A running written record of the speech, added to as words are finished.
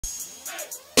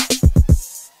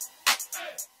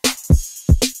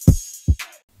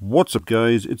What's up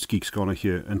guys, it's Geeks Corner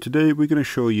here, and today we're going to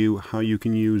show you how you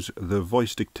can use the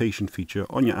voice dictation feature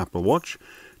on your Apple Watch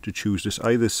to choose to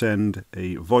either send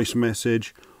a voice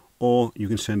message or you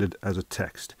can send it as a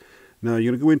text. Now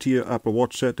you're going to go into your Apple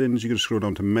Watch settings, you're going to scroll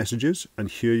down to messages, and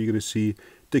here you're going to see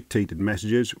dictated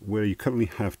messages where you currently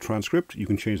have transcript. You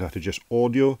can change that to just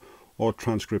audio or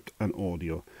transcript and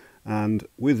audio. And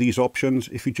with these options,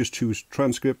 if you just choose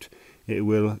transcript, it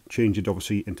will change it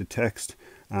obviously into text,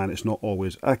 and it's not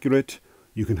always accurate.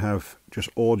 You can have just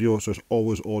audio, so it's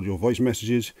always audio voice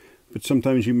messages, but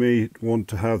sometimes you may want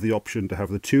to have the option to have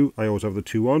the two. I always have the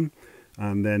two on,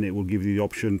 and then it will give you the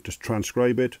option to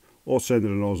transcribe it or send it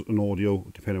an audio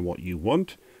depending on what you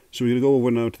want. So we're going to go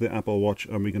over now to the Apple Watch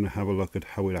and we're going to have a look at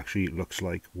how it actually looks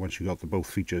like once you got both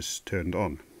features turned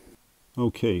on.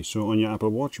 Okay, so on your Apple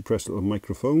Watch you press the little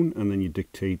microphone and then you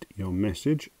dictate your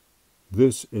message.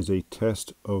 This is a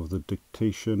test of the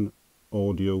dictation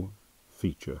audio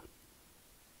feature.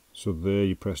 So there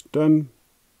you press done,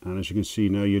 and as you can see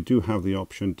now you do have the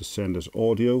option to send as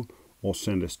audio or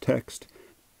send as text,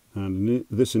 and in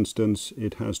this instance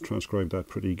it has transcribed that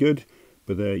pretty good,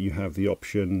 but there you have the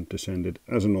option to send it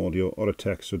as an audio or a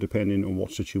text, so depending on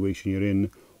what situation you're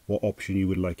in, what option you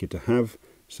would like it to have.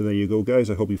 So there you go guys,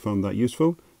 I hope you found that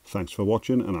useful. Thanks for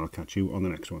watching and I'll catch you on the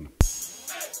next one.